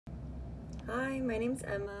Hi, my name's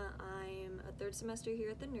Emma. I'm a third semester here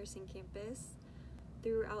at the nursing campus.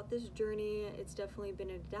 Throughout this journey, it's definitely been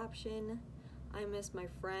an adaptation. I miss my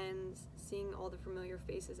friends, seeing all the familiar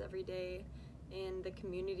faces every day, and the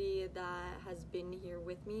community that has been here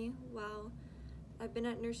with me while I've been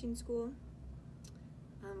at nursing school.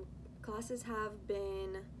 Classes have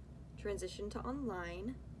been transitioned to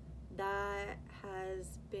online. That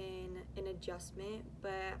has been an adjustment,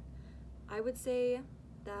 but I would say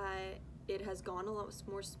that it has gone a lot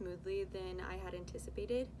more smoothly than I had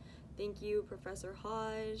anticipated. Thank you, Professor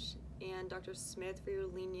Hodge and Dr. Smith, for your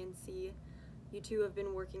leniency. You two have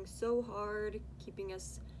been working so hard, keeping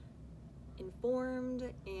us informed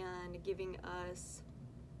and giving us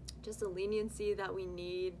just the leniency that we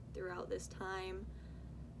need throughout this time.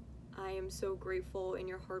 I am so grateful, and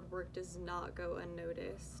your hard work does not go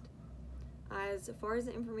unnoticed. As far as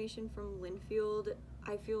the information from Linfield,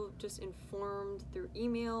 I feel just informed through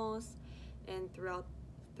emails and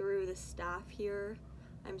through the staff here.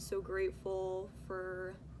 I'm so grateful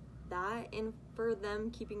for that and for them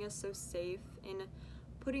keeping us so safe and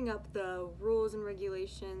putting up the rules and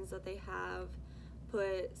regulations that they have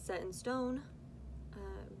put set in stone.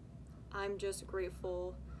 I'm just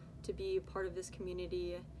grateful to be part of this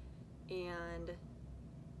community and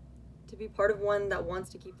to be part of one that wants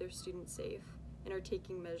to keep their students safe and are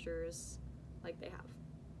taking measures like they have.